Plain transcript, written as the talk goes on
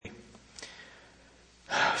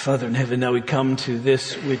Father in heaven, now we come to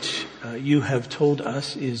this which you have told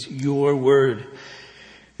us is your word.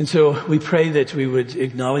 And so we pray that we would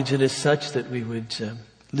acknowledge it as such, that we would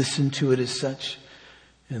listen to it as such,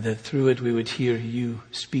 and that through it we would hear you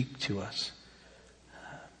speak to us.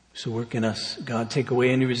 So work in us, God. Take away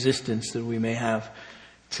any resistance that we may have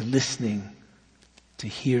to listening, to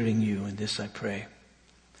hearing you. And this I pray.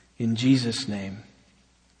 In Jesus' name,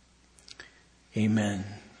 amen.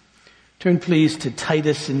 Turn please to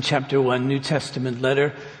Titus in chapter 1, New Testament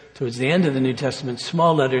letter, towards the end of the New Testament,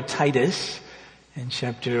 small letter Titus, in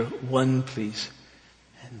chapter 1, please.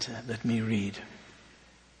 And let me read.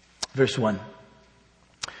 Verse 1.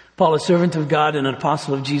 Paul, a servant of God and an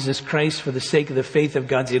apostle of Jesus Christ, for the sake of the faith of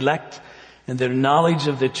God's elect and their knowledge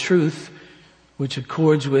of the truth, which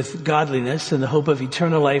accords with godliness and the hope of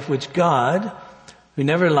eternal life, which God, who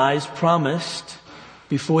never lies, promised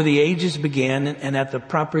before the ages began and at the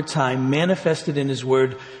proper time manifested in his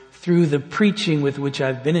word through the preaching with which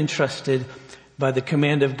I've been entrusted by the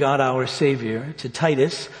command of God our Savior. To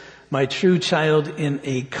Titus, my true child in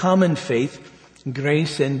a common faith,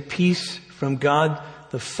 grace and peace from God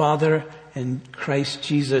the Father and Christ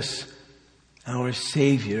Jesus our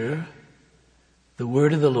Savior. The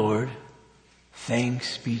word of the Lord.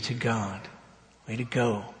 Thanks be to God. Way to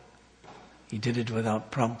go. He did it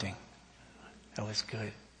without prompting. That was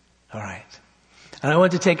good. All right. And I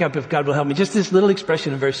want to take up, if God will help me, just this little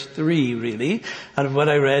expression in verse 3, really, out of what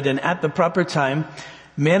I read. And at the proper time,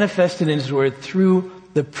 manifested in his word through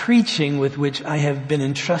the preaching with which I have been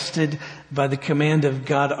entrusted by the command of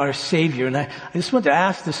God our Savior. And I just want to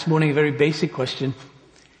ask this morning a very basic question.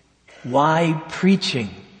 Why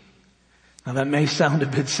preaching? Now that may sound a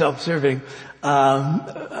bit self-serving.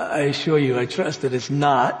 I assure you, I trust that it's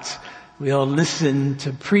not. We all listen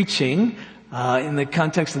to preaching. In the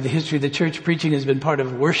context of the history of the church, preaching has been part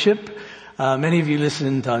of worship. Many of you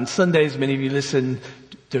listened on Sundays. Many of you listen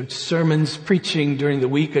to sermons, preaching during the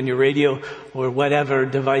week on your radio or whatever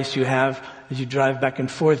device you have as you drive back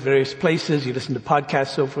and forth various places. You listen to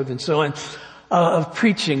podcasts, so forth and so on, of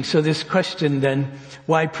preaching. So this question then,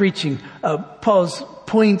 why preaching? Paul's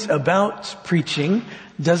point about preaching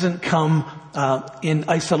doesn't come in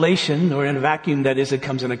isolation or in a vacuum. That is, it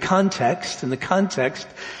comes in a context. And the context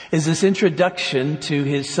is this introduction to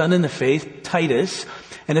his son in the faith, Titus.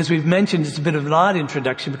 And as we've mentioned, it's a bit of an odd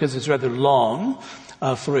introduction because it's rather long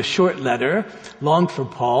for a short letter, long for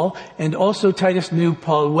Paul. And also Titus knew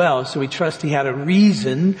Paul well, so we trust he had a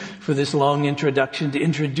reason for this long introduction to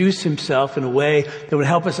introduce himself in a way that would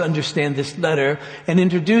help us understand this letter and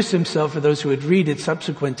introduce himself for those who would read it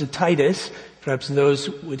subsequent to Titus. Perhaps those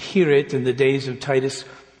would hear it in the days of Titus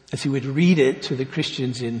as he would read it to the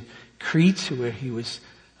Christians in Crete, where he was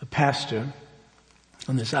a pastor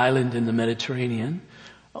on this island in the Mediterranean,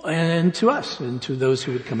 and to us and to those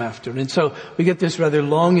who would come after. And so we get this rather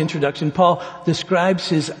long introduction. Paul describes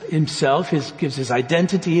himself, gives his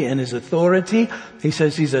identity and his authority. He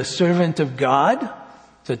says he's a servant of God.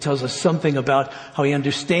 So it tells us something about how he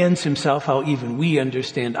understands himself, how even we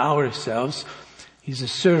understand ourselves. He's a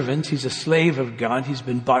servant. He's a slave of God. He's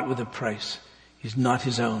been bought with a price. He's not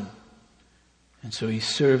his own. And so he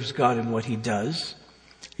serves God in what he does.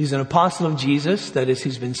 He's an apostle of Jesus. That is,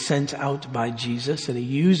 he's been sent out by Jesus. And he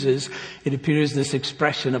uses, it appears, this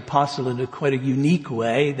expression, apostle, in quite a unique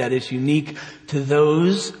way. That is unique to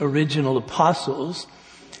those original apostles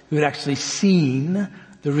who had actually seen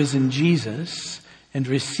the risen Jesus and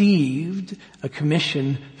received a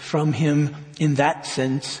commission from him in that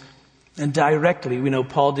sense. And directly, we know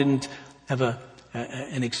Paul didn't have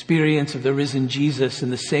an experience of the risen Jesus in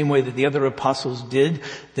the same way that the other apostles did.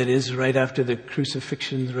 That is, right after the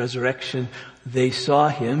crucifixion, the resurrection, they saw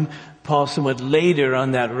him. Paul somewhat later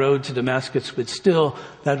on that road to Damascus, but still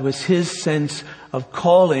that was his sense of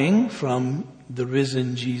calling from the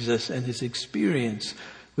risen Jesus and his experience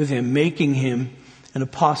with him, making him an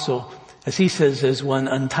apostle, as he says, as one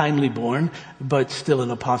untimely born, but still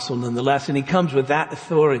an apostle nonetheless. And he comes with that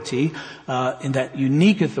authority, in that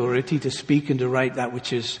unique authority to speak and to write that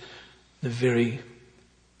which is the very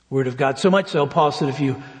word of God. So much so, Paul said, if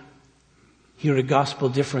you hear a gospel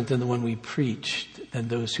different than the one we preached, then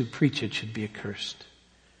those who preach it should be accursed.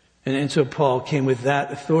 And so Paul came with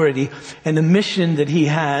that authority. And the mission that he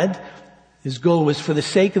had, his goal was for the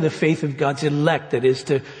sake of the faith of God's elect, that is,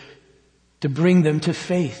 to bring them to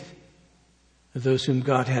faith. Those whom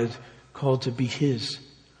God had called to be his.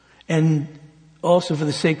 And also for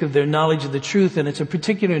the sake of their knowledge of the truth. And it's a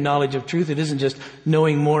particular knowledge of truth. It isn't just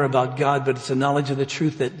knowing more about God, but it's a knowledge of the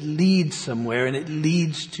truth that leads somewhere, and it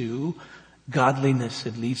leads to godliness.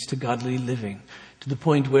 It leads to godly living. To the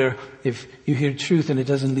point where if you hear truth and it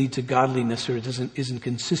doesn't lead to godliness, or it isn't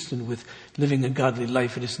consistent with living a godly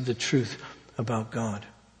life, it isn't the truth about God.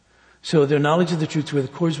 So their knowledge of the truth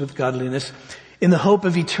accords with godliness in the hope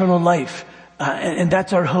of eternal life. And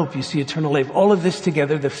that's our hope, you see, eternal life. All of this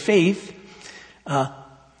together, the faith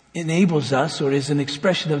enables us, or is an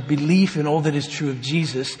expression of belief in all that is true of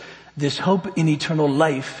Jesus. This hope in eternal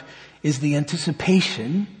life is the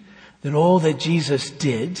anticipation that all that Jesus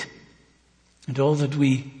did and all that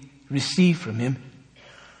we receive from him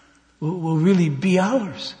will really be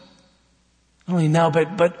ours. Not only now,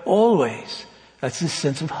 but always. That's this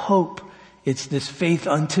sense of hope. It's this faith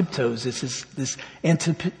on tiptoes. It's this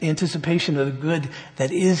anticipation of the good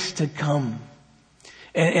that is to come.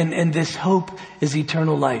 And this hope is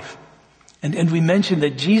eternal life. And we mentioned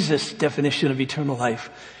that Jesus' definition of eternal life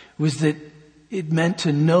was that it meant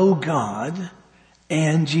to know God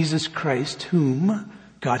and Jesus Christ, whom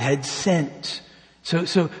God had sent.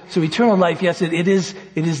 So eternal life, yes, it is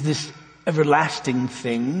this everlasting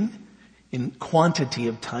thing in quantity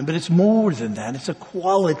of time, but it's more than that. It's a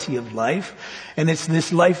quality of life, and it's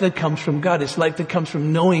this life that comes from God. It's life that comes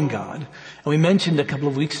from knowing God. And we mentioned a couple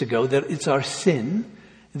of weeks ago that it's our sin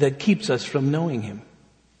that keeps us from knowing him.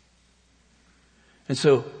 And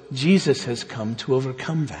so Jesus has come to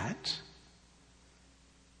overcome that.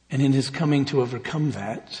 And in his coming to overcome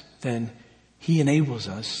that, then he enables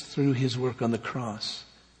us, through his work on the cross,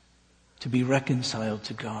 to be reconciled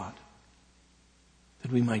to God,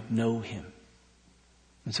 that we might know him.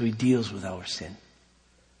 And so he deals with our sin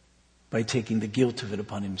by taking the guilt of it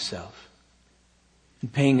upon himself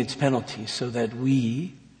and paying its penalty, so that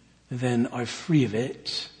we then are free of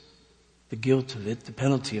it, the guilt of it, the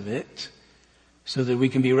penalty of it, so that we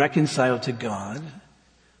can be reconciled to God,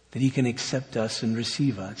 that he can accept us and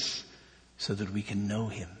receive us, so that we can know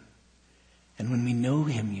him. And when we know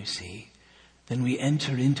him, you see, then we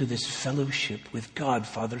enter into this fellowship with God,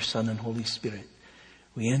 Father, Son, and Holy Spirit.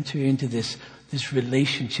 We enter into this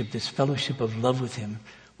relationship, this fellowship of love with him,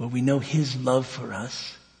 where we know his love for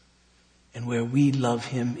us and where we love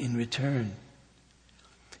him in return.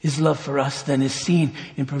 His love for us then is seen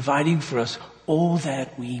in providing for us all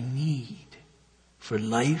that we need for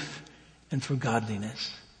life and for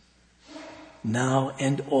godliness, now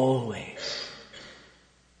and always.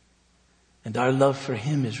 And our love for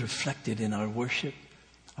him is reflected in our worship,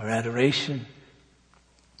 our adoration,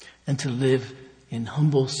 and to live in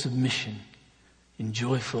humble submission, in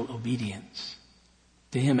joyful obedience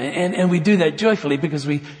to him. And we do that joyfully because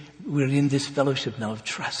we're in this fellowship now of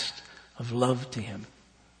trust, of love to him.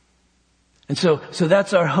 And so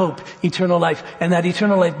that's our hope, eternal life. And that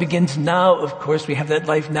eternal life begins now, of course. We have that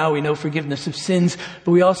life now. We know forgiveness of sins.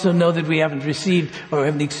 But we also know that we haven't received or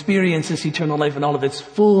haven't experienced this eternal life in all of its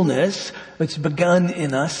fullness. It's begun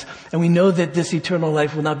in us. And we know that this eternal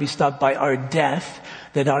life will not be stopped by our death.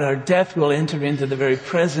 That at our death we'll enter into the very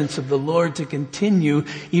presence of the Lord to continue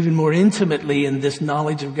even more intimately in this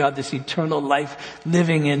knowledge of God, this eternal life,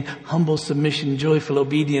 living in humble submission, joyful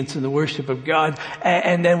obedience in the worship of God.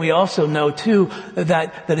 And then we also know too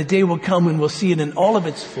that a day will come when we'll see it in all of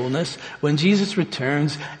its fullness, when Jesus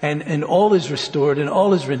returns and all is restored and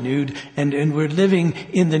all is renewed, and we're living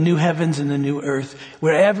in the new heavens and the new earth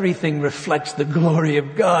where everything reflects the glory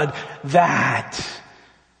of God. That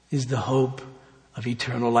is the hope of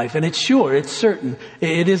eternal life. And it's sure, it's certain.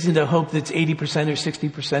 It isn't a hope that's 80%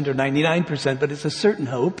 or 60% or 99%, but it's a certain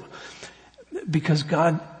hope because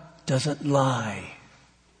God doesn't lie.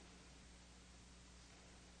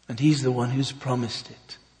 And he's the one who's promised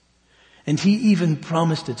it. And he even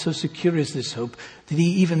promised it, so secure is this hope, that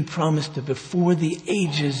he even promised it before the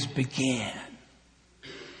ages began.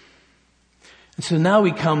 And so now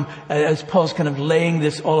we come, as Paul's kind of laying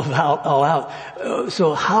this all out.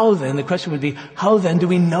 So how then, the question would be, how then do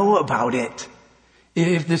we know about it?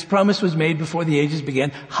 If this promise was made before the ages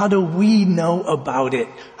began, how do we know about it?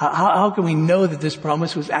 How can we know that this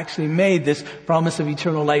promise was actually made, this promise of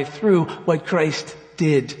eternal life through what Christ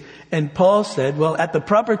did? And Paul said, well, at the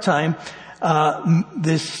proper time,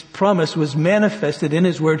 this promise was manifested in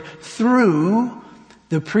his word through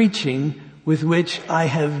the preaching with which I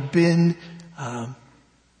have been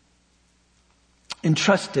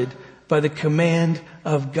entrusted by the command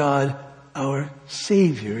of God our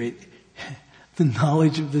Savior. The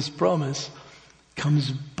knowledge of this promise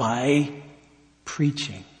comes by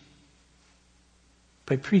preaching.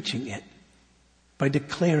 By preaching it. By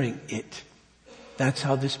declaring it. That's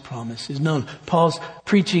how this promise is known. Paul's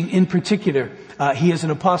preaching in particular. He is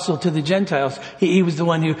an apostle to the Gentiles. He was the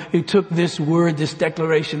one who took this word, this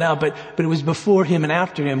declaration out, but it was before him and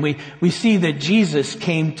after him. We see that Jesus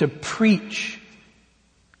came to preach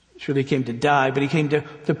Surely he came to die, but he came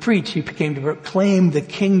to preach. He came to proclaim the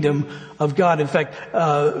kingdom of God. In fact,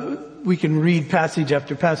 we can read passage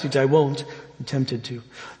after passage. I won't. I'm tempted to.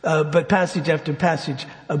 But passage after passage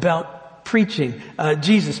about preaching.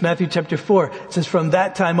 Jesus, Matthew chapter 4, says from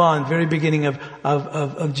that time on, very beginning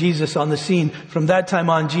of Jesus on the scene, from that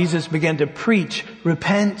time on, Jesus began to preach,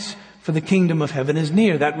 repent, for the kingdom of heaven is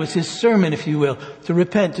near. That was his sermon, if you will, to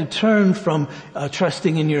repent, to turn from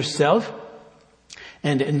trusting in yourself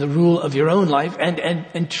and in the rule of your own life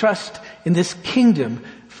and trust in this kingdom,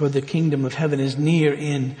 for the kingdom of heaven is near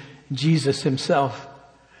in Jesus himself.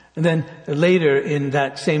 And then later in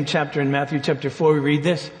that same chapter in Matthew chapter 4, we read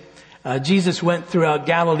this. Jesus went throughout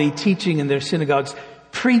Galilee teaching in their synagogues,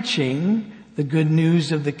 preaching the good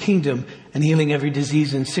news of the kingdom and healing every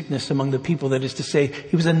disease and sickness among the people. That is to say,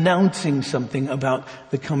 he was announcing something about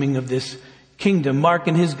the coming of this kingdom. Mark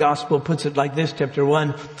in his gospel puts it like this, chapter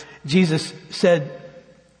 1. Jesus said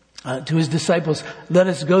to his disciples, let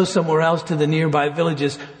us go somewhere else to the nearby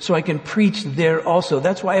villages so I can preach there also.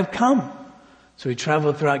 That's why I've come. So he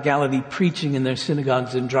traveled throughout Galilee preaching in their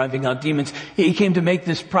synagogues and driving out demons. He came to make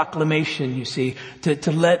this proclamation, you see,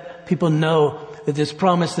 to let people know that this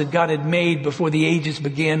promise that God had made before the ages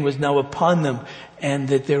began was now upon them, and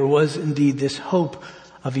that there was indeed this hope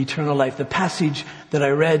of eternal life. The passage that I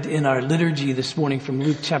read in our liturgy this morning from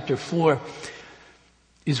Luke chapter 4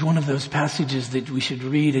 is one of those passages that we should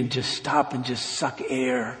read and just stop and just suck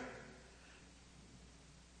air.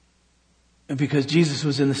 And because Jesus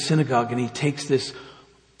was in the synagogue and he takes this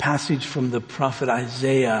passage from the prophet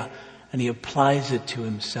Isaiah and he applies it to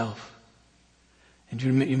himself. And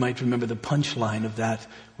you might remember the punchline of that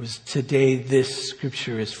was, today this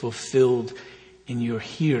scripture is fulfilled in your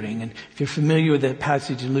hearing. And if you're familiar with that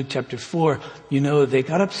passage in Luke chapter 4, you know they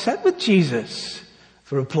got upset with Jesus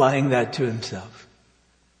for applying that to himself.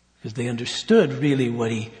 Because they understood really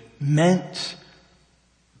what he meant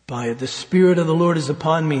by it. The Spirit of the Lord is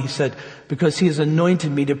upon me, he said, because he has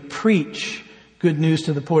anointed me to preach good news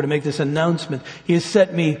to the poor, to make this announcement. He has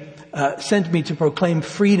sent me to proclaim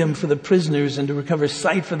freedom for the prisoners and to recover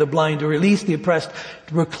sight for the blind, to release the oppressed,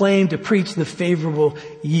 to proclaim, to preach the favorable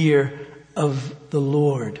year of the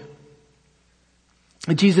Lord.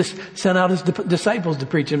 And Jesus sent out his disciples to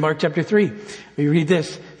preach in Mark chapter 3. We read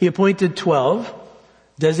this. He appointed 12,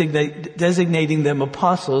 designating them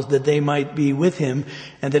apostles that they might be with him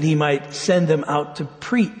and that he might send them out to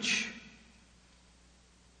preach.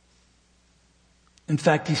 In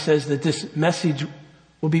fact, he says that this message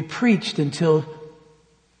will be preached until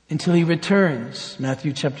he returns,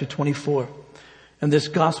 Matthew chapter 24. And this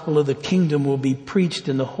gospel of the kingdom will be preached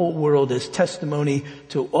in the whole world as testimony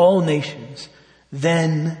to all nations.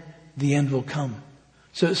 Then the end will come.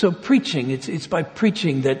 So preaching, it's by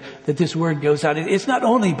preaching that this word goes out. It's not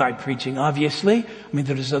only by preaching, obviously. I mean,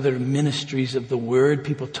 there's other ministries of the word.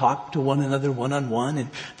 People talk to one another one-on-one, and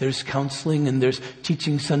there's counseling, and there's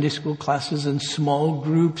teaching Sunday school classes and small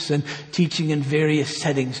groups and teaching in various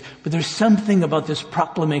settings. But there's something about this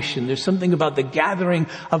proclamation. There's something about the gathering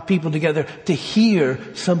of people together to hear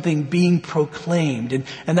something being proclaimed.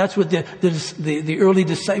 And that's what the early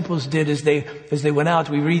disciples did as they went out.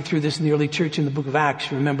 We read through this in the early church in the book of Acts.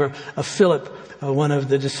 Remember, Philip, one of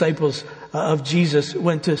the disciples of Jesus,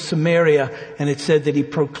 went to Samaria, and it said that he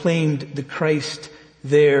proclaimed the Christ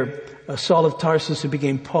there. Saul of Tarsus, who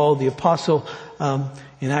became Paul the apostle,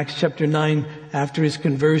 in Acts chapter 9, after his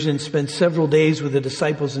conversion, spent several days with the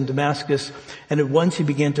disciples in Damascus, and at once he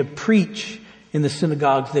began to preach in the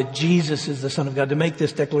synagogues that Jesus is the Son of God. To make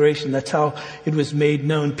this declaration, that's how it was made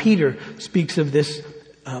known. Peter speaks of this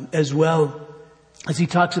as well, as he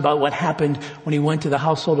talks about what happened when he went to the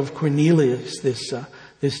household of Cornelius,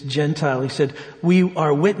 this Gentile. He said, we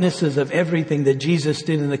are witnesses of everything that Jesus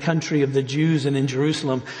did in the country of the Jews and in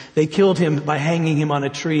Jerusalem. They killed him by hanging him on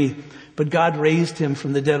a tree, but God raised him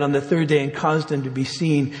from the dead on the third day and caused him to be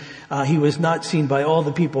seen. He was not seen by all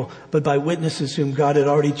the people, but by witnesses whom God had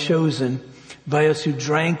already chosen, by us who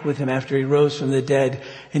drank with him after he rose from the dead.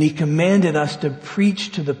 And he commanded us to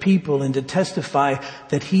preach to the people and to testify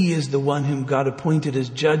that he is the one whom God appointed as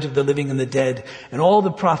judge of the living and the dead. And all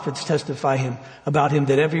the prophets testify about him,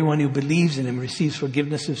 that everyone who believes in him receives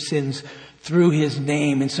forgiveness of sins through his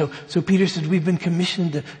name. And so Peter said, we've been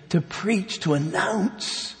commissioned to preach, to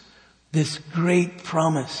announce this great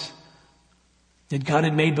promise that God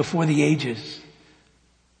had made before the ages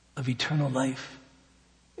of eternal life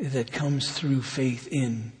that comes through faith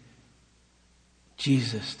in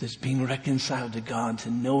Jesus, that's being reconciled to God, to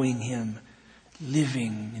knowing him,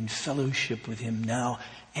 living in fellowship with him now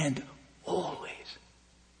and always.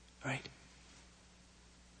 Right?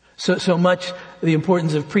 So much the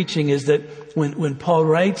importance of preaching is that when Paul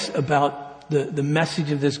writes about the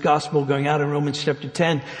message of this gospel going out in Romans chapter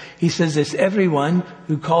 10, he says this: everyone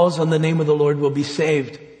who calls on the name of the Lord will be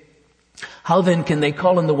saved. How then can they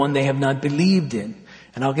call on the one they have not believed in?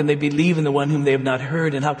 And how can they believe in the one whom they have not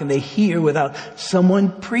heard? And how can they hear without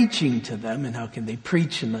someone preaching to them? And how can they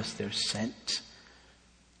preach unless they're sent?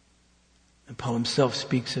 And Paul himself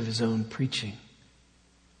speaks of his own preaching.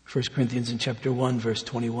 1 Corinthians in chapter 1, verse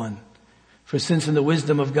 21. For since in the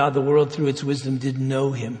wisdom of God, the world through its wisdom didn't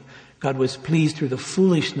know him, God was pleased through the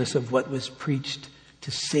foolishness of what was preached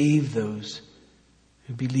to save those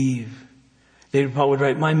who believe. Later Paul would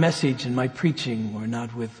write, my message and my preaching were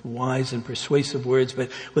not with wise and persuasive words, but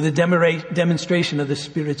with a demonstration of the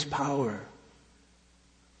Spirit's power.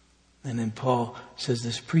 And then Paul says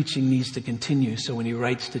this preaching needs to continue. So when he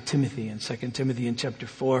writes to Timothy in 2 Timothy in chapter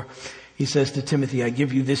 4, he says to Timothy, I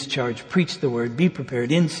give you this charge, preach the word, be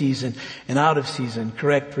prepared in season and out of season,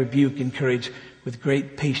 correct, rebuke, encourage with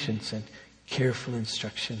great patience and careful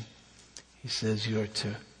instruction. He says you're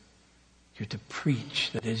to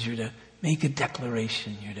preach, that is, you're to make a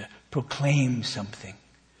declaration, you're to proclaim something.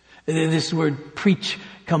 This word preach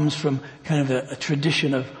comes from kind of a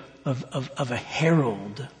tradition of a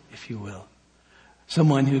herald, if you will.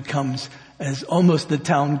 Someone who comes as almost the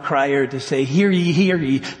town crier to say, hear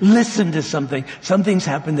ye, listen to something. Something's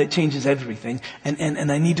happened that changes everything,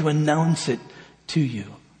 and I need to announce it to you.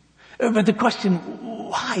 But the question,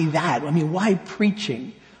 why that? I mean, why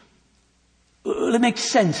preaching? Well, it makes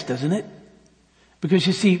sense, doesn't it? Because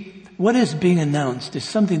you see, what is being announced is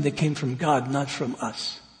something that came from God, not from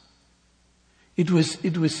us. It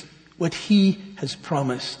was what He has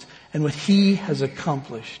promised and what He has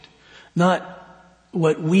accomplished, not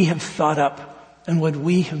what we have thought up and what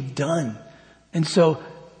we have done. And so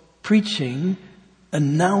preaching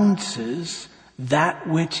announces that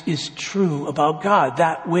which is true about God,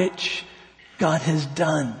 that which God has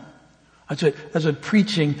done. That's what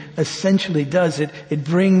preaching essentially does. It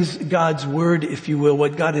brings God's word, if you will,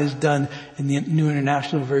 what God has done. In the New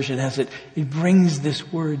International Version has it. It brings this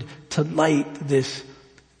word to light, this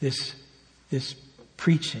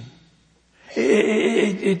preaching.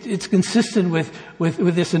 It's consistent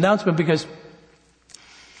with this announcement because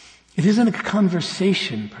it isn't a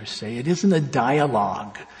conversation per se. It isn't a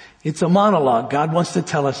dialogue. It's a monologue. God wants to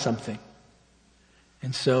tell us something.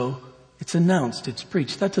 And so it's announced, it's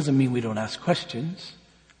preached. That doesn't mean we don't ask questions.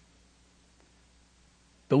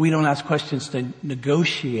 But we don't ask questions to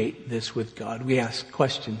negotiate this with God. We ask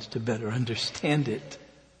questions to better understand it.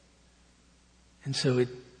 And so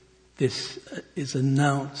this is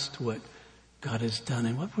announced what God has done.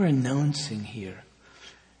 And what we're announcing here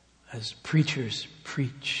as preachers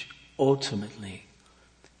preach ultimately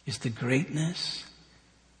is the greatness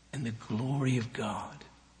and the glory of God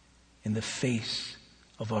in the face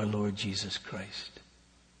of our Lord Jesus Christ.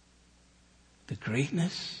 The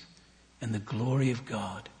greatness and the glory of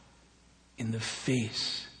God in the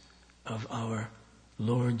face of our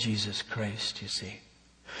Lord Jesus Christ, you see.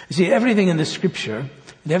 You see, everything in the Scripture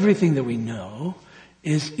and everything that we know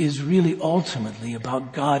is really ultimately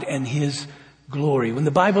about God and His glory. When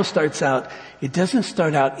the Bible starts out, it doesn't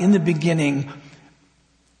start out in the beginning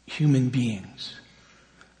human beings.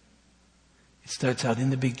 It starts out in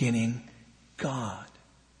the beginning God.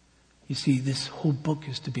 You see, this whole book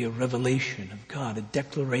is to be a revelation of God, a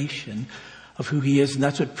declaration of who He is. And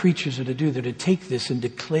that's what preachers are to do. They're to take this and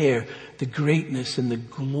declare the greatness and the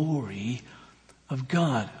glory of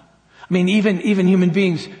God. I mean, even human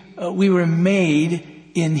beings, we were made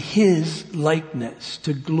in His likeness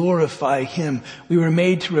to glorify Him. We were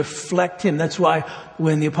made to reflect Him. That's why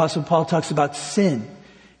when the Apostle Paul talks about sin,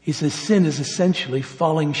 he says sin is essentially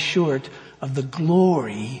falling short of the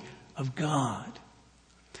glory of God.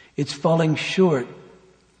 It's falling short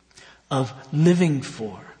of living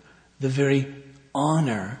for the very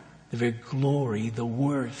honor, the very glory, the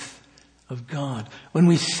worth of God. When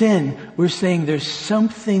we sin, we're saying there's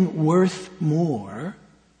something worth more.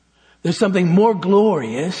 There's something more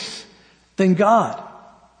glorious than God.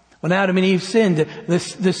 When Adam and Eve sinned,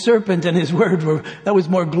 the serpent and his word that was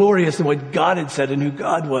more glorious than what God had said and who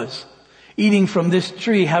God was. Eating from this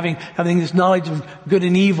tree, having this knowledge of good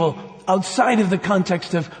and evil outside of the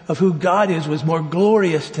context of who God is was more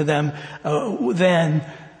glorious to them than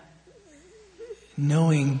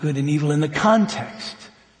knowing good and evil in the context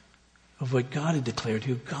of what God had declared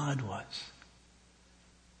who God was.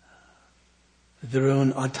 Their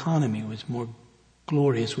own autonomy was more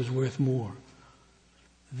glorious, was worth more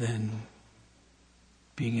than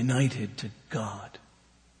being united to God.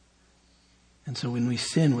 And so when we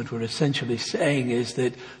sin, what we're essentially saying is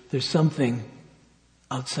that there's something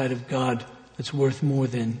outside of God that's worth more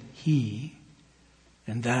than He,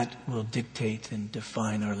 and that will dictate and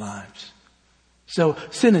define our lives. So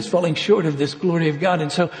sin is falling short of this glory of God,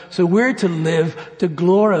 and so we're to live to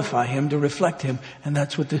glorify Him, to reflect Him, and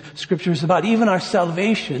that's what the Scripture is about. Even our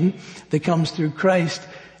salvation that comes through Christ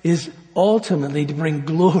is ultimately to bring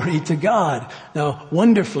glory to God. Now,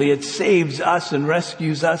 wonderfully, it saves us and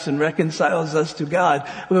rescues us and reconciles us to God.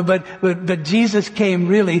 But Jesus came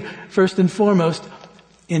really, first and foremost,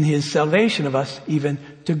 in His salvation of us, even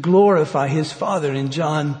to glorify His Father in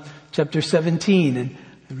John chapter 17. And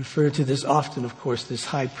I refer to this often, of course, this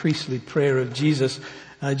high priestly prayer of Jesus.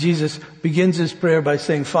 Jesus begins His prayer by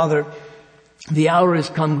saying, Father, the hour is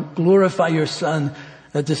come, glorify your Son,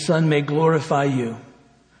 that the Son may glorify you.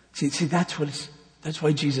 See, that's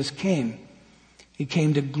why Jesus came. He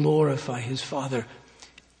came to glorify His Father.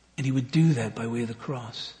 And He would do that by way of the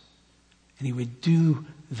cross. And He would do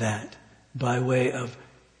that by way of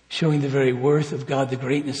showing the very worth of God, the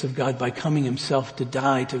greatness of God, by coming Himself to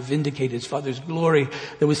die, to vindicate His Father's glory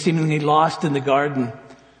that was seemingly lost in the garden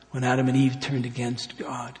when Adam and Eve turned against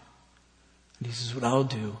God. And He says, what I'll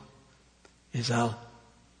do is I'll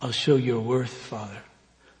show your worth, Father.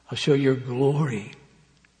 I'll show your glory.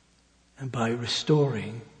 And by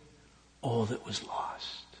restoring all that was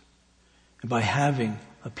lost. And by having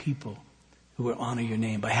a people who will honor your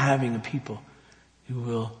name. By having a people who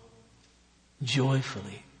will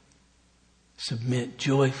joyfully submit,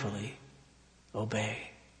 joyfully obey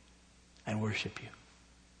and worship you.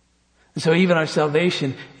 And so even our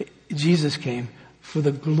salvation, Jesus came for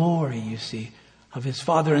the glory, you see, of His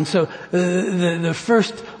Father. And so the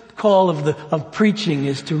first call of preaching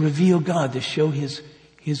is to reveal God, to show His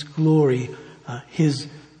glory, His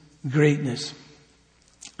greatness.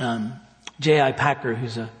 J.I. Packer,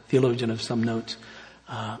 who's a theologian of some note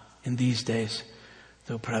in these days,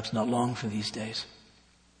 though perhaps not long for these days,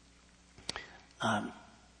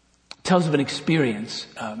 tells of an experience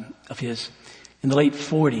of his in the late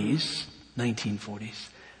 1940s,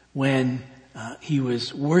 when he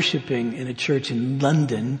was worshiping in a church in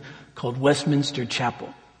London called Westminster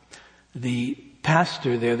Chapel. The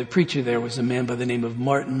pastor there, the preacher there, was a man by the name of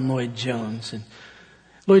Martin Lloyd-Jones. And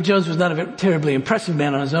Lloyd-Jones was not a terribly impressive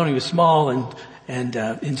man on his own. He was small and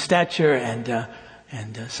in stature and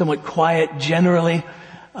somewhat quiet generally.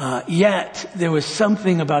 Yet there was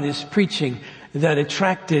something about his preaching that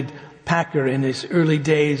attracted Packer in his early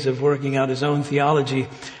days of working out his own theology.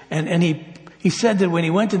 And he said that when he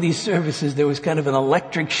went to these services, there was kind of an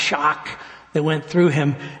electric shock that went through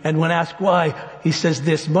him. And when asked why, he says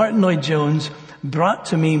this: Martin Lloyd-Jones brought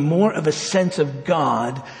to me more of a sense of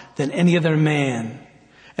God than any other man.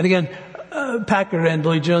 And again, Packer and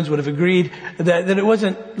Lloyd-Jones would have agreed that it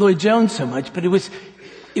wasn't Lloyd-Jones so much, but it was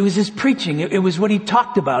his preaching. It was what he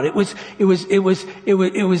talked about. It was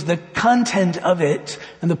the content of it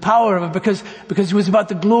and the power of it, because it was about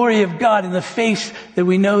the glory of God in the face that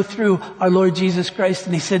we know through our Lord Jesus Christ.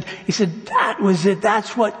 And he said that was it.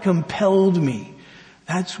 That's what compelled me.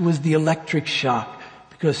 That was the electric shock.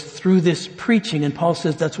 Because through this preaching, and Paul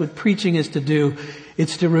says that's what preaching is to do,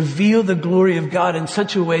 it's to reveal the glory of God in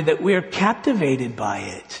such a way that we're captivated by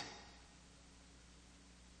it.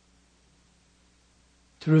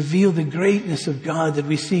 To reveal the greatness of God, that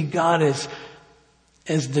we see God as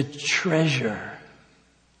the treasure,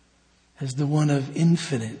 as the one of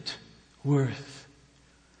infinite worth,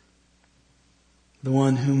 the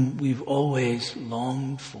one whom we've always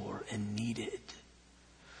longed for and needed,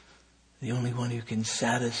 the only one who can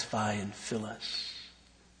satisfy and fill us,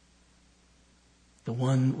 the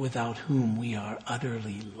one without whom we are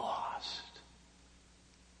utterly lost,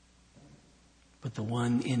 but the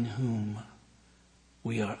one in whom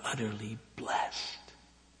we are utterly blessed.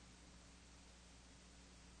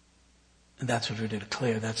 And that's what we're to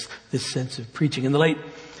declare. That's this sense of preaching. In the late,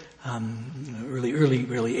 early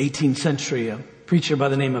 18th century, a preacher by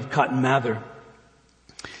the name of Cotton Mather,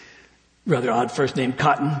 rather odd first name,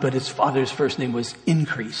 Cotton, but his father's first name was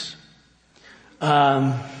Increase.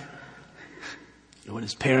 What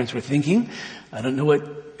his parents were thinking, I don't know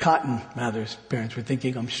what Cotton Mather's parents were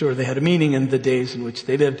thinking. I'm sure they had a meaning in the days in which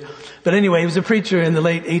they lived. But anyway, he was a preacher in the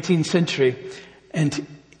late 18th century. And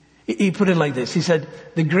he put it like this. He said,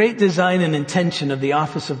 the great design and intention of the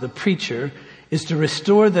office of the preacher is to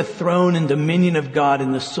restore the throne and dominion of God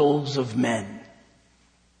in the souls of men.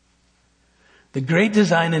 The great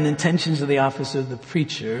design and intentions of the office of the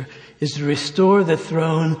preacher is to restore the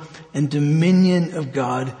throne and dominion of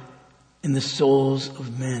God in the souls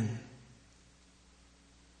of men.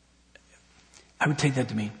 I would take that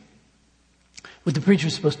to mean what the preacher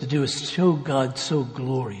is supposed to do is show God so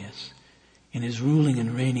glorious in His ruling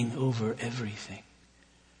and reigning over everything,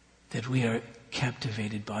 that we are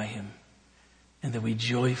captivated by him and that we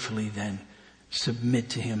joyfully then submit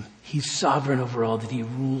to him. He's sovereign over all, that he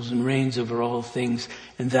rules and reigns over all things.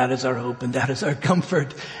 And that is our hope and that is our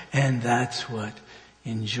comfort. And that's what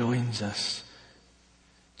enjoins us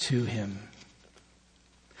to him.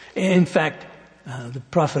 In fact, the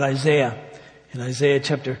prophet Isaiah, in Isaiah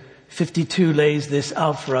chapter 52, lays this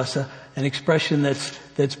out for us, an expression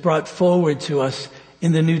that's brought forward to us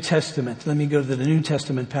in the New Testament. Let me go to the New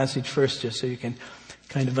Testament passage first, just so you can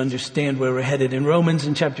kind of understand where we're headed. In Romans,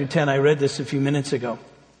 in chapter 10, I read this a few minutes ago.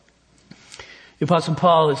 The Apostle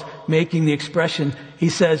Paul is making the expression, he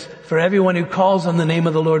says, for everyone who calls on the name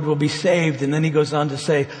of the Lord will be saved. And then he goes on to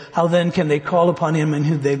say, how then can they call upon him in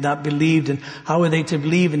whom they've not believed? And how are they to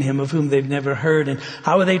believe in him of whom they've never heard? And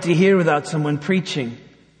how are they to hear without someone preaching?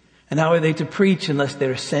 And how are they to preach unless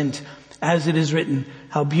they're sent? As it is written,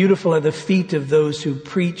 how beautiful are the feet of those who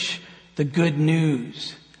preach the good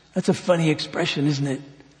news. That's a funny expression, isn't it?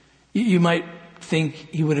 You might think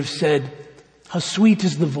he would have said, how sweet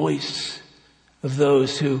is the voice of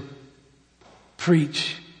those who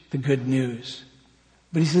preach the good news.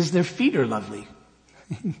 But he says their feet are lovely.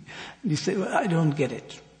 You say, well, I don't get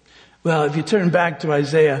it. Well, if you turn back to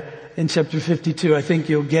Isaiah in chapter 52, I think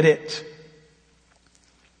you'll get it.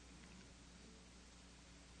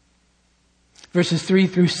 Verses 3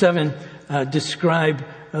 through 7 describe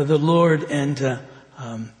the Lord and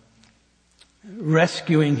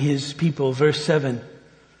rescuing his people. Verse 7,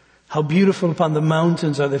 how beautiful upon the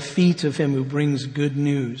mountains are the feet of him who brings good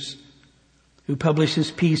news, who publishes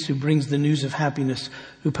peace, who brings the news of happiness,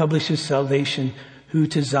 who publishes salvation, who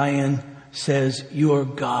to Zion says, your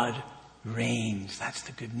God reigns. That's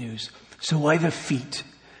the good news. So why the feet?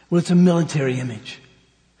 Well, it's a military image.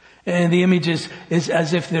 And the image is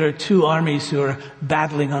as if there are two armies who are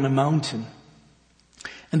battling on a mountain.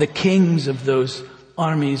 And the kings of those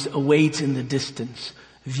armies await in the distance,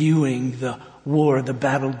 viewing the war, the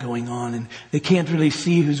battle going on. And they can't really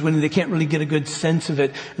see who's winning. They can't really get a good sense of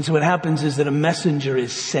it. And so what happens is that a messenger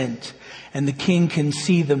is sent. And the king can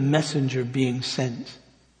see the messenger being sent.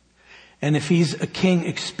 And if he's a king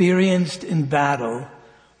experienced in battle,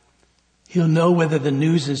 he'll know whether the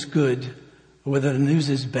news is good or whether the news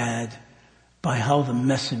is bad by how the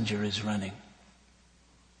messenger is running.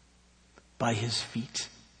 By his feet.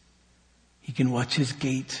 He can watch his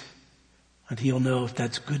gait and he'll know if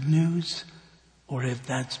that's good news or if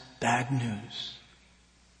that's bad news.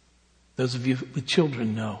 Those of you with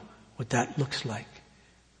children know what that looks like.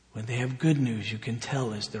 When they have good news, you can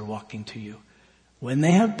tell as they're walking to you. When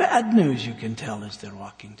they have bad news, you can tell as they're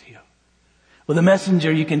walking to you. Well, the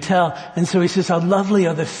messenger, you can tell. And so he says, how lovely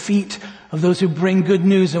are the feet of those who bring good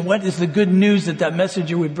news. And what is the good news that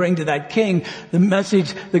messenger would bring to that king?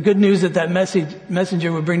 The good news that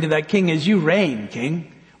messenger would bring to that king is, you reign,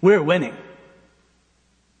 king. We're winning.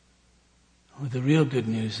 Well, the real good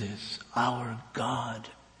news is, our God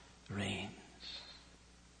reigns.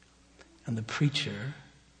 And the preacher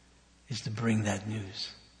is to bring that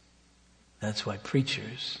news. That's why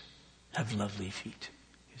preachers have lovely feet,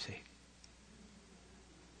 you see.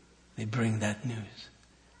 They bring that news.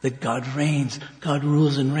 That God reigns, God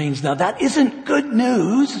rules and reigns. Now that isn't good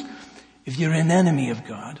news if you're an enemy of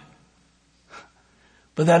God.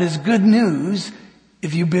 But that is good news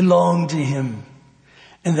if you belong to him.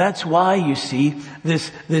 And that's why you see this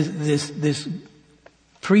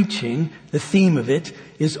preaching, the theme of it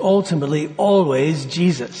is ultimately always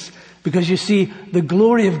Jesus. Because you see, the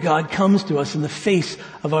glory of God comes to us in the face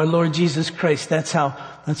of our Lord Jesus Christ. That's how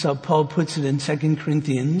Paul puts it in 2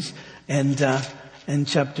 Corinthians and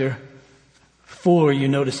chapter 4. You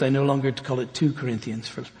notice I no longer call it 2 Corinthians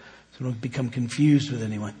so don't become confused with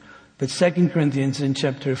anyone. But 2 Corinthians in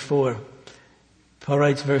chapter 4, Paul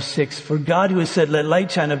writes verse 6, for God who has said, let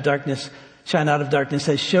light shine out of darkness,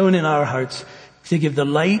 has shone in our hearts to give the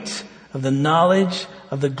light of the knowledge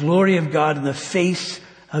of the glory of God in the face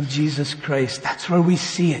of Jesus Christ. That's where we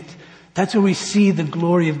see it. That's where we see the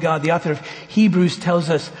glory of God. The author of Hebrews tells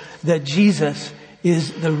us that Jesus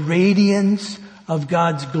is the radiance of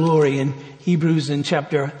God's glory. In Hebrews in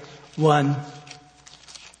chapter 1,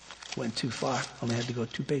 went too far. Only had to go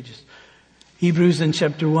 2 pages. Hebrews in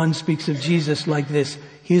chapter 1 speaks of Jesus like this.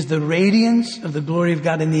 He is the radiance of the glory of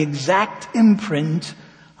God and the exact imprint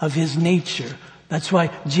of his nature. That's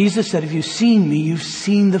why Jesus said, if you've seen me, you've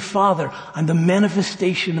seen the Father. I'm the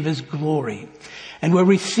manifestation of his glory. And where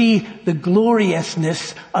we see the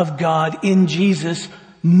gloriousness of God in Jesus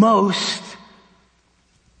most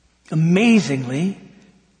amazingly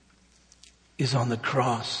is on the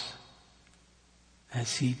cross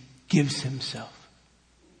as he gives himself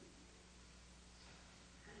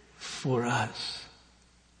for us.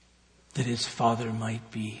 that his Father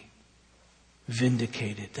might be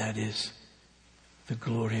vindicated. That is the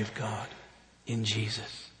glory of God in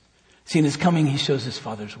Jesus. See, in his coming, he shows his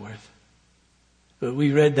Father's worth. But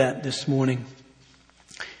we read that this morning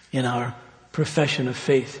in our profession of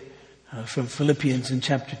faith from Philippians in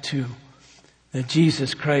chapter 2. That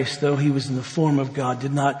Jesus Christ, though he was in the form of God,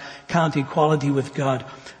 did not count equality with God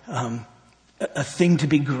a thing to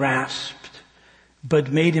be grasped,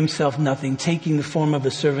 but made himself nothing, taking the form of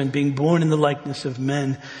a servant, being born in the likeness of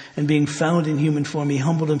men, and being found in human form, he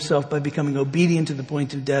humbled himself by becoming obedient to the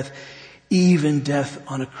point of death, even death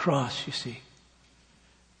on a cross, you see.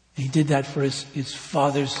 He did that for his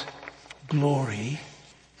Father's glory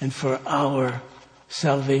and for our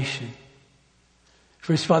salvation.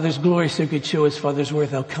 For his Father's glory, so he could show his Father's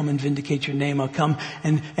worth. I'll come and vindicate your name. I'll come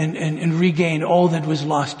and regain all that was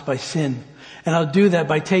lost by sin. And I'll do that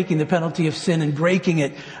by taking the penalty of sin and breaking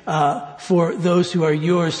it for those who are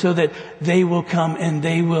yours, so that they will come and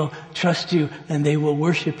they will trust you and they will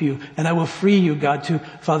worship you. And I will free you, God,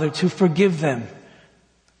 Father, to forgive them.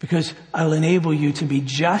 Because I'll enable you to be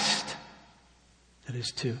just. That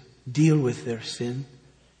is, to deal with their sin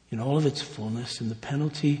in all of its fullness and the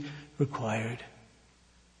penalty required.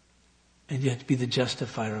 And yet be the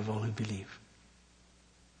justifier of all who believe.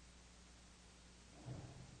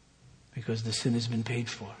 Because the sin has been paid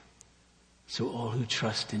for. So all who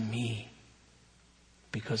trust in me,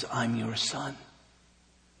 because I'm your Son,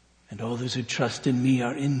 and all those who trust in me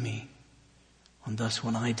are in me. And thus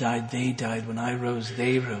when I died, they died. When I rose,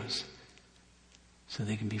 they rose. So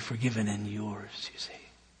they can be forgiven and yours, you see.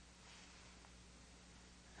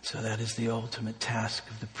 So that is the ultimate task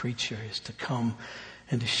of the preacher, is to come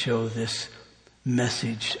and to show this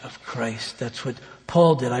message of Christ. That's what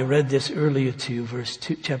Paul did. I read this earlier to you,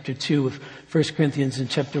 chapter 2 of 1 Corinthians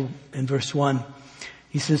in verse 1.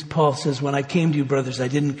 Paul says, when I came to you, brothers, I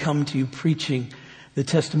didn't come to you preaching the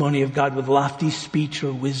testimony of God with lofty speech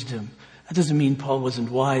or wisdom. That doesn't mean Paul wasn't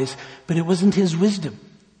wise, but it wasn't his wisdom.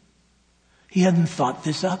 He hadn't thought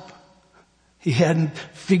this up. He hadn't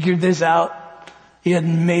figured this out. He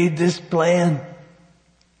hadn't made this plan.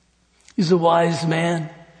 He's a wise man.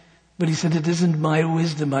 But he said, it isn't my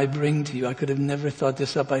wisdom I bring to you. I could have never thought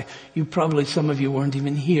this up. Some of you weren't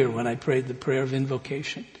even here when I prayed the prayer of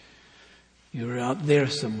invocation. You were out there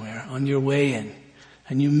somewhere on your way in,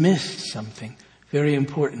 and you missed something very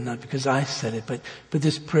important, not because I said it, but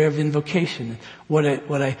this prayer of invocation.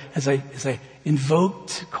 As I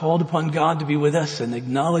invoked, called upon God to be with us and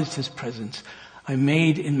acknowledged his presence, I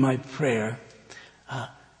made in my prayer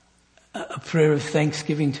a prayer of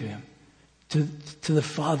thanksgiving to him, to the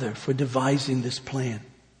Father for devising this plan,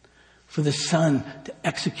 for the Son to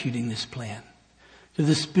executing this plan, to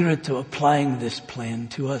the Spirit to applying this plan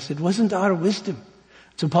to us. It wasn't our wisdom.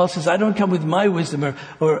 So Paul says, I don't come with my wisdom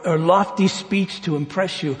or lofty speech to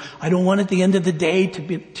impress you. I don't want at the end of the day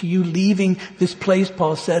to you leaving this place,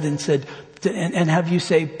 Paul said, and have you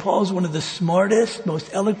say, Paul's one of the smartest, most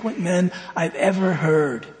eloquent men I've ever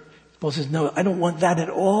heard. Paul says, no, I don't want that at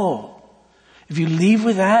all. If you leave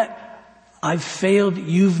with that, I've failed,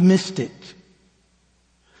 you've missed it.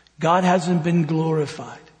 God hasn't been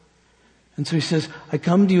glorified. And so he says, I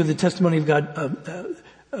come to you with the testimony of God,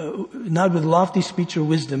 not with lofty speech or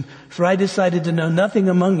wisdom, for I decided to know nothing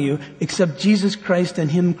among you except Jesus Christ and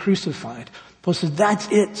him crucified. Paul says, that's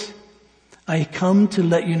it. I come to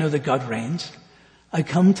let you know that God reigns. I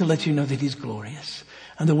come to let you know that he's glorious.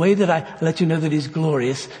 And the way that I let you know that he's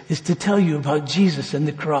glorious is to tell you about Jesus and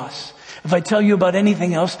the cross. If I tell you about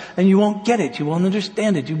anything else, then you won't get it. You won't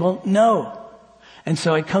understand it. You won't know. And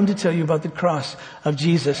so I come to tell you about the cross of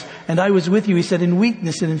Jesus. And I was with you, he said, in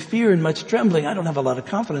weakness and in fear and much trembling. I don't have a lot of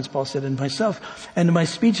confidence, Paul said, in myself. And my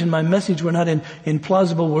speech and my message were not in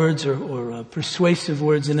plausible words or persuasive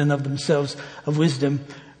words in and of themselves of wisdom,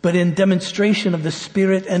 but in demonstration of the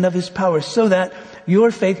Spirit and of his power, so that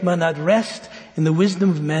your faith might not rest in the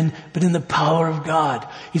wisdom of men, but in the power of God.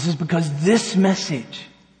 He says, because this message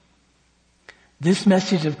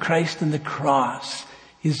of Christ and the cross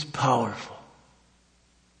is powerful.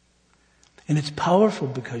 And it's powerful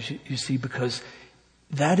because, because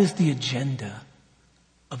that is the agenda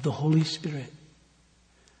of the Holy Spirit.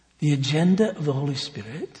 The agenda of the Holy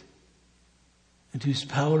Spirit, into whose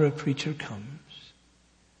power a preacher comes.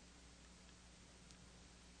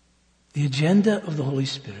 The agenda of the Holy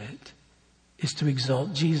Spirit is to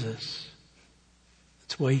exalt Jesus.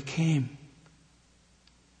 That's why he came.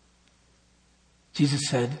 Jesus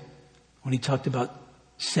said, when he talked about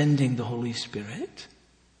sending the Holy Spirit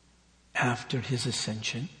after his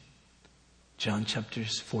ascension, John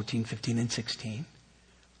chapters 14, 15, and 16,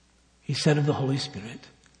 he said of the Holy Spirit,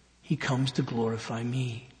 he comes to glorify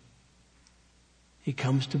me. He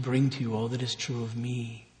comes to bring to you all that is true of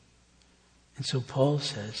me. And so Paul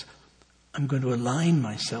says, I'm going to align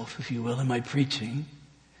myself, if you will, in my preaching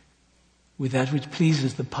with that which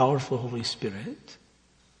pleases the powerful Holy Spirit,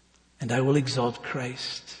 and I will exalt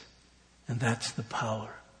Christ. And that's the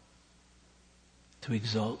power, to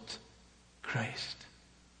exalt Christ.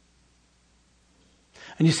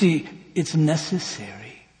 And you see, it's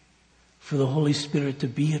necessary for the Holy Spirit to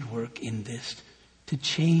be at work in this, to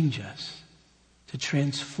change us, to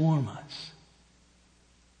transform us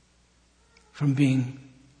from being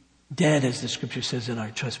dead, as the Scripture says, in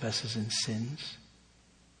our trespasses and sins,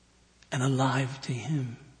 and alive to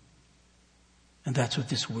Him. And that's what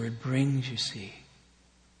this word brings, you see,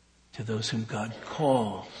 to those whom God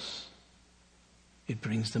calls. It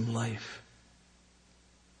brings them life.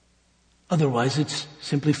 Otherwise, it's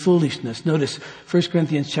simply foolishness. Notice 1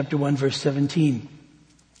 Corinthians chapter 1, verse 17.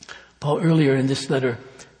 Paul earlier in this letter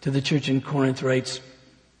to the church in Corinth writes,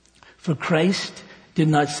 "For Christ did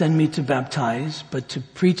not send me to baptize, but to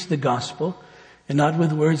preach the gospel, and not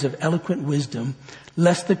with words of eloquent wisdom,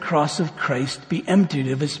 lest the cross of Christ be emptied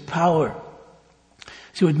of its power."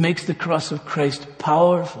 So what makes the cross of Christ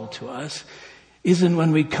powerful to us isn't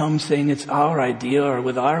when we come saying it's our idea or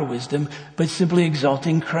with our wisdom, but simply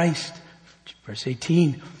exalting Christ. Verse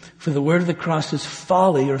 18, "For the word of the cross is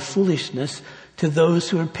folly or foolishness to those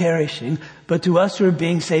who are perishing, but to us who are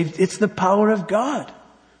being saved, it's the power of God."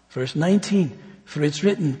 Verse 19, "For it's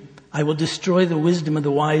written, I will destroy the wisdom of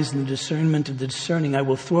the wise and the discernment of the discerning I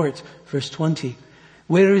will thwart." Verse 20,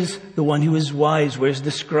 "Where is the one who is wise? Where's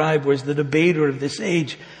the scribe? Where's the debater of this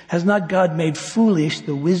age? Has not God made foolish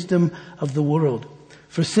the wisdom of the world?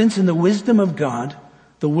 For since in the wisdom of God,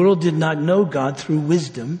 the world did not know God through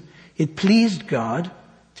wisdom, it pleased God,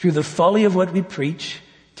 through the folly of what we preach,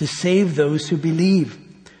 to save those who believe.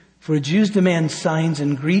 For Jews demand signs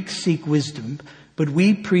and Greeks seek wisdom, but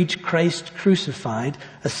we preach Christ crucified,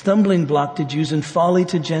 a stumbling block to Jews and folly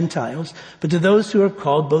to Gentiles. But to those who are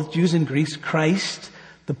called, both Jews and Greeks, Christ,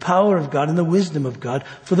 the power of God and the wisdom of God.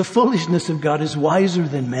 For the foolishness of God is wiser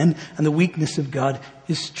than men, and the weakness of God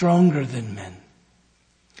is stronger than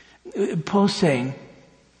men." Paul's saying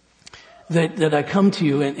that I come to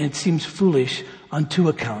you and it seems foolish on two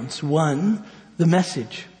accounts. One, the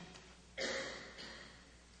message.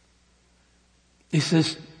 He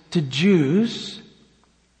says, to Jews,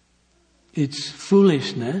 it's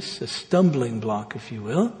foolishness, a stumbling block, if you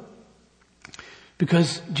will,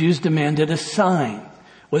 because Jews demanded a sign.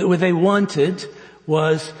 What they wanted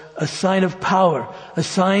was a sign of power, a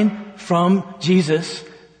sign from Jesus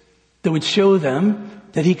that would show them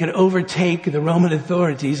that he could overtake the Roman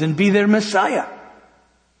authorities and be their Messiah.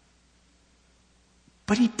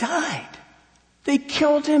 But he died. They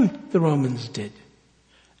killed him, the Romans did.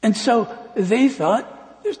 And so they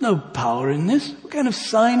thought, there's no power in this. What kind of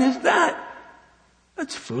sign is that?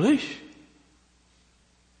 That's foolish.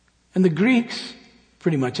 And the Greeks,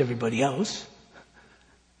 pretty much everybody else,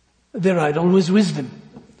 their idol was wisdom.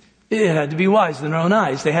 It had to be wise in their own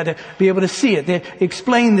eyes. They had to be able to see it. They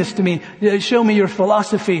explain this to me. Show me your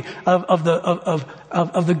philosophy of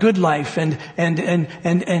the good life, and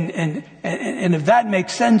if that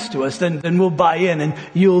makes sense to us, then we'll buy in, and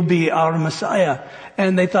you'll be our Messiah.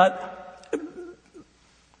 And they thought,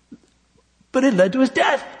 but it led to his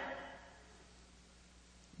death.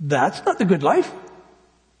 That's not the good life.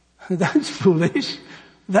 That's foolish.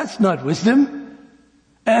 That's not wisdom.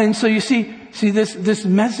 And so you see this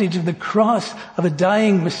message of the cross of a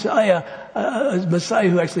dying Messiah, a Messiah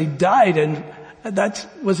who actually died, and that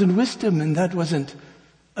wasn't wisdom, and that wasn't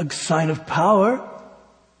a sign of power.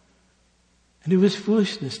 And it was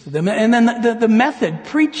foolishness to them. And then the method,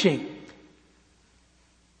 preaching.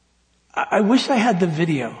 I wish I had the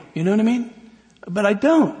video, you know what I mean? But I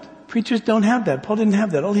don't. Preachers don't have that. Paul didn't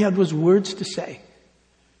have that. All he had was words to say,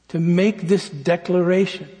 to make this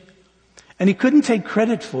declaration. And he couldn't take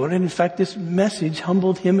credit for it. And in fact, this message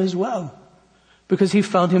humbled him as well, because he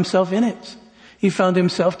found himself in it. He found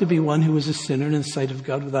himself to be one who was a sinner in the sight of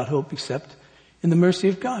God without hope except in the mercy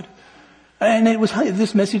of God. And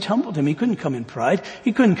this message humbled him. He couldn't come in pride.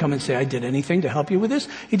 He couldn't come and say, I did anything to help you with this.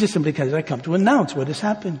 He just simply said, I come to announce what has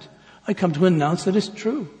happened. I come to announce that it's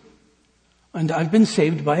true. And I've been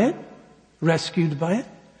saved by it, rescued by it,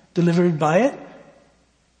 delivered by it.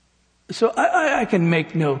 So I can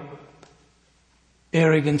make no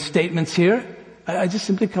arrogant statements here. I just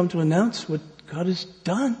simply come to announce what God has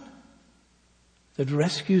done that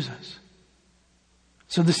rescues us.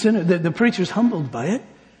 So the preacher's humbled by it.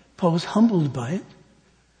 Paul was humbled by it.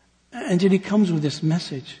 And yet he comes with this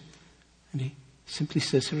message. And he simply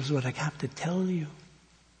says, here's what I have to tell you.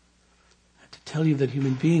 I have to tell you that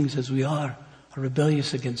human beings as we are are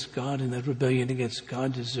rebellious against God, and that rebellion against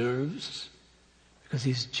God deserves, because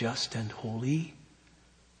he's just and holy,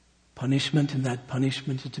 punishment, and that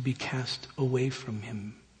punishment is to be cast away from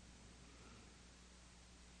him.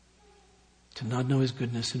 To not know his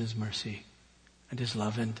goodness and his mercy and his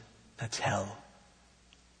love, and that's hell.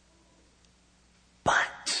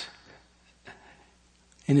 But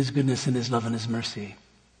in his goodness and his love and his mercy,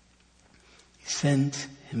 he sent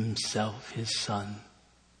himself, his Son,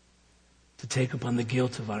 to take upon the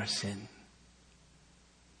guilt of our sin.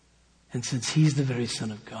 And since he's the very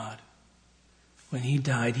Son of God, when he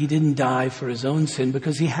died, he didn't die for his own sin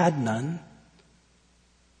because he had none.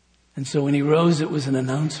 And so when he rose, it was an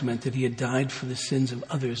announcement that he had died for the sins of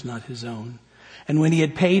others, not his own. And when he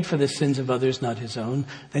had paid for the sins of others, not his own,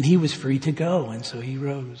 then he was free to go. And so he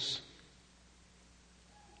rose.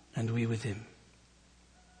 And we with him.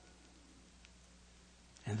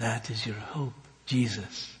 And that is your hope.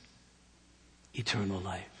 Jesus. Eternal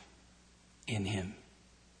life. In him.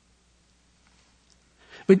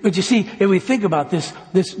 But you see, if we think about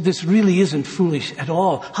this really isn't foolish at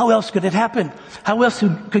all. How else could it happen? How else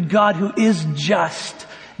could God, who is just,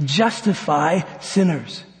 justify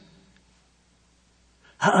sinners?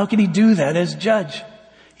 How could he do that as judge?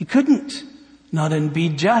 He couldn't. Not and be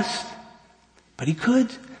just. But he could.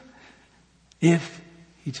 If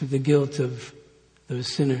he took the guilt of those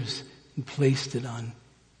sinners and placed it on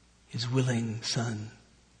his willing Son,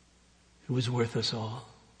 who was worth us all.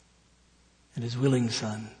 And his willing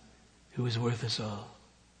Son, who was worth us all,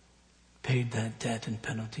 paid that debt and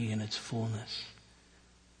penalty in its fullness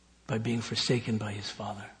by being forsaken by his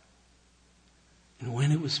Father. And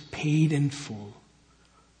when it was paid in full,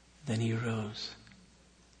 then he rose,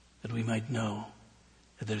 that we might know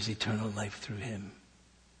that there's eternal life through him.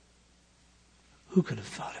 Who could have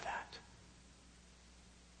thought of that?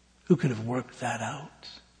 Who could have worked that out?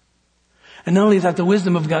 And not only is that the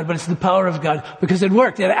wisdom of God, but it's the power of God, because it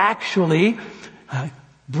worked. It actually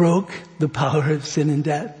broke the power of sin and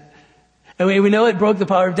death. And we know it broke the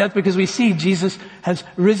power of death because we see Jesus has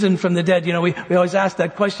risen from the dead. You know, we always ask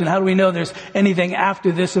that question, how do we know there's anything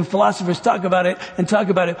after this? And philosophers talk about it.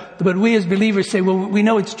 But we as believers say, well, we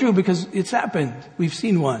know it's true because it's happened. We've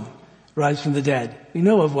seen one rise from the dead. We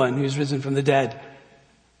know of one who's risen from the dead.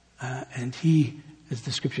 And he, as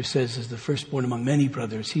the scripture says, is the firstborn among many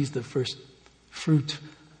brothers. He's the first fruit,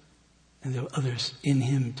 and there are others in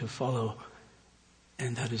him to follow.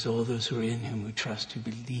 And that is all those who are in him, who trust, who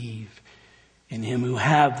believe in him, who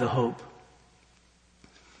have the hope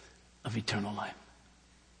of eternal life.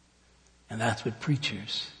 And that's what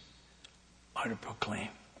preachers are to proclaim.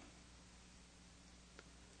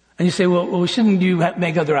 And you say, well, shouldn't you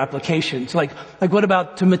make other applications? Like what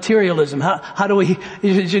about to materialism? How do we,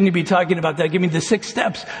 shouldn't you be talking about that? Give me the 6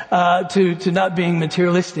 steps, to not being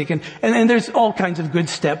materialistic. And there's all kinds of good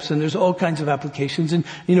steps, and there's all kinds of applications. And,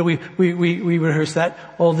 you know, we rehearse that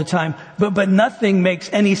all the time. But nothing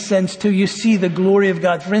makes any sense till you see the glory of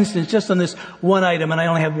God. For instance, just on this one item, and I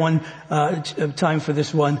only have one, time for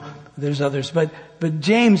this one. There's others. But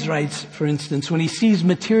James writes, for instance, when he sees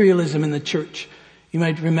materialism in the church, you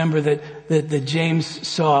might remember that James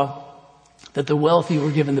saw that the wealthy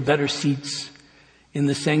were given the better seats in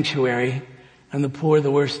the sanctuary and the poor the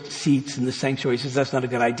worst seats in the sanctuary. He says that's not a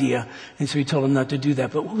good idea. And so he told them not to do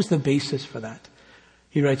that. But what was the basis for that?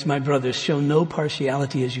 He writes, my brothers, show no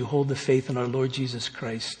partiality as you hold the faith in our Lord Jesus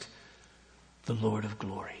Christ, the Lord of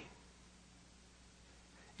glory.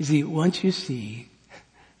 You see, once you see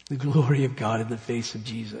the glory of God in the face of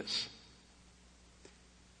Jesus,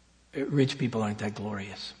 rich people aren't that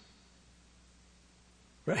glorious.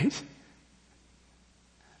 Right?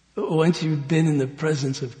 Once you've been in the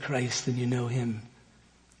presence of Christ and you know him,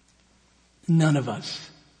 none of us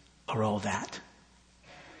are all that.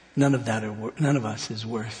 None of us is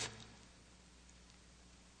worth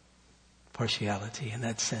partiality in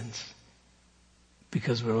that sense.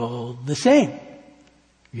 Because we're all the same,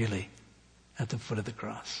 really, at the foot of the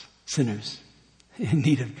cross. Sinners in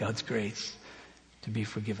need of God's grace to be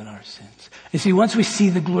forgiven our sins. You see, once we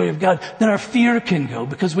see the glory of God, then our fear can go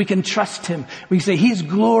because we can trust him. We say, he's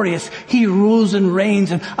glorious. He rules and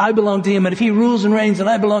reigns and I belong to him. And if he rules and reigns and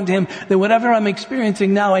I belong to him, then whatever I'm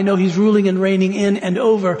experiencing now, I know he's ruling and reigning in and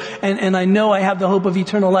over. And I know I have the hope of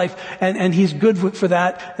eternal life and he's good for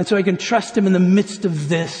that. And so I can trust him in the midst of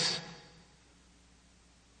this.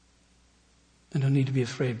 I don't need to be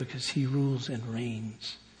afraid because he rules and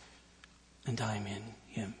reigns and I'm in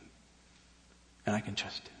him. And I can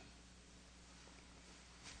trust him.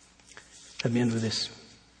 Let me end with this.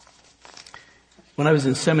 When I was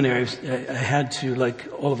in seminary, I had to, like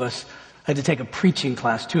all of us, I had to take a preaching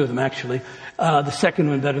class, 2 of them actually. The second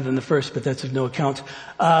one better than the first, but that's of no account.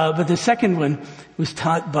 But the second one was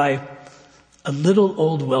taught by a little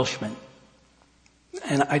old Welshman.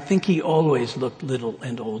 And I think he always looked little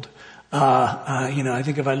and old. I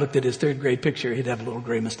think if I looked at his 3rd grade picture, he'd have a little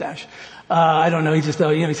gray mustache. I don't know. He's just,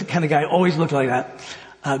 he's the kind of guy who always looked like that.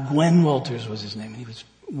 Gwen Walters was his name. And he was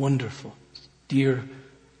wonderful, dear,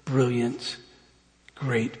 brilliant,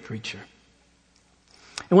 great preacher.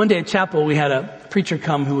 And one day at chapel, we had a preacher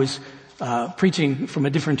come who was preaching from a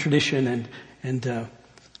different tradition and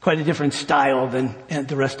quite a different style than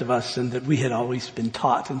the rest of us and that we had always been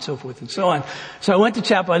taught and so forth and so on. So I went to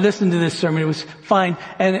chapel. I listened to this sermon. It was fine.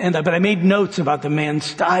 But I made notes about the man's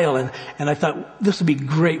style and I thought this would be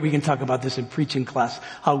great. We can talk about this in preaching class,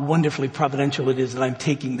 how wonderfully providential it is that I'm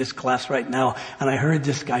taking this class right now. And I heard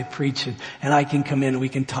this guy preach and I can come in and we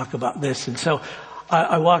can talk about this. And so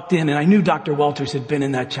I walked in and I knew Dr. Walters had been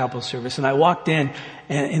in that chapel service. And I walked in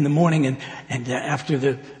the morning and after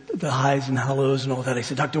the highs and hellos and all that, I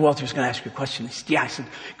said, Dr. Walters, can I ask you a question? He said, yeah. I said,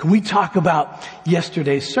 can we talk about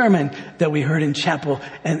yesterday's sermon that we heard in chapel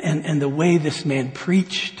and the way this man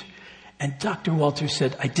preached? And Dr. Walters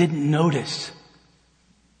said, I didn't notice.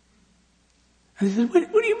 And I said, what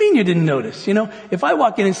do you mean you didn't notice? If I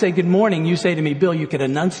walk in and say good morning, you say to me, Bill, you could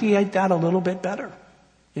enunciate that a little bit better.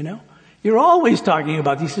 You're always talking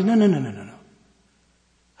about this. He said, no.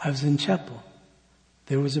 I was in chapel.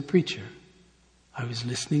 There was a preacher. I was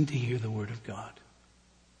listening to hear the word of God.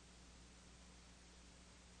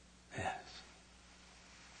 Yes.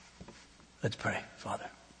 Let's pray, Father.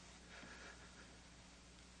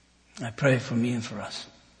 I pray for me and for us.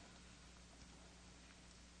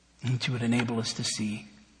 That you would enable us to see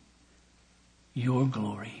your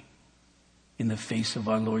glory in the face of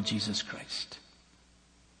our Lord Jesus Christ.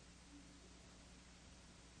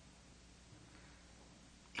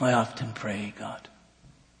 I often pray, God,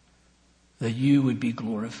 that you would be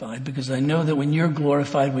glorified, because I know that when you're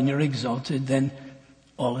glorified, when you're exalted, then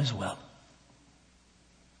all is well.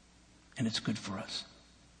 And it's good for us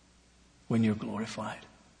when you're glorified.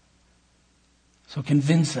 So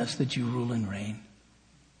convince us that you rule and reign.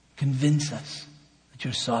 Convince us that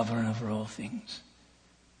you're sovereign over all things.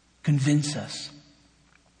 Convince us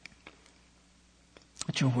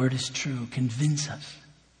that your word is true. Convince us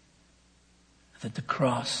that the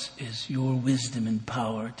cross is your wisdom and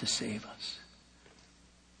power to save us.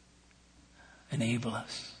 Enable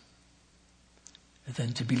us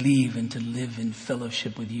then to believe and to live in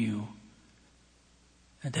fellowship with you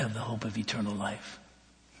and to have the hope of eternal life.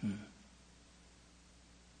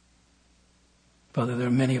 Father, there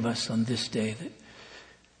are many of us on this day that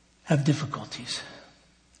have difficulties.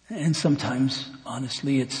 And sometimes,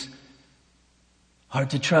 honestly, it's hard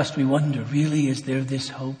to trust. We wonder, really, is there this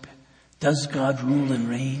hope? Does God rule and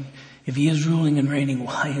reign? If he is ruling and reigning,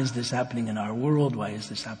 why is this happening in our world? Why is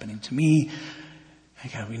this happening to me?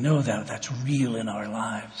 God, we know that that's real in our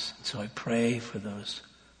lives. So I pray for those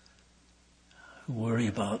who worry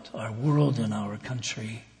about our world and our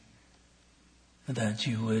country, that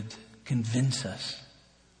you would convince us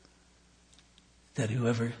that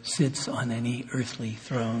whoever sits on any earthly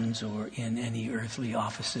thrones or in any earthly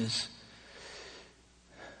offices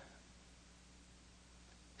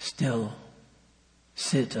still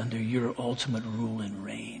sit under your ultimate rule and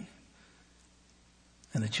reign,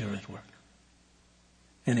 and that you're at work.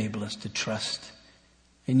 Enable us to trust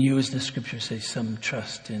in you, as the scriptures say, some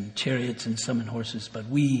trust in chariots and some in horses, but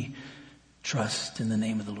we trust in the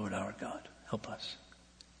name of the Lord our God. Help us.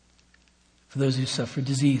 For those who suffer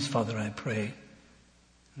disease, Father, I pray.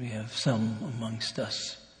 We have some amongst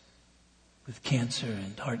us with cancer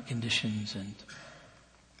and heart conditions and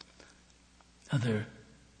other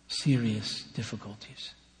serious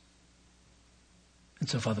difficulties. And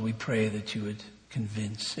so, Father, we pray that you would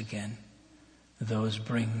convince again those,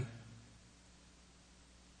 bring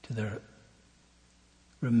to their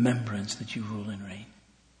remembrance that you rule and reign,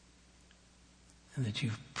 and that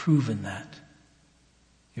you've proven that,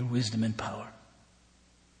 your wisdom and power,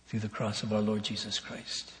 through the cross of our Lord Jesus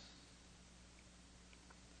Christ.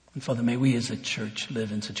 And Father, may we as a church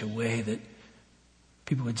live in such a way that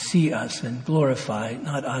people would see us and glorify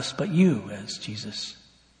not us, but you, as Jesus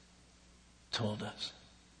told us.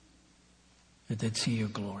 That they'd see your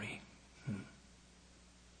glory.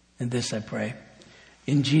 And this I pray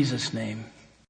in Jesus' name.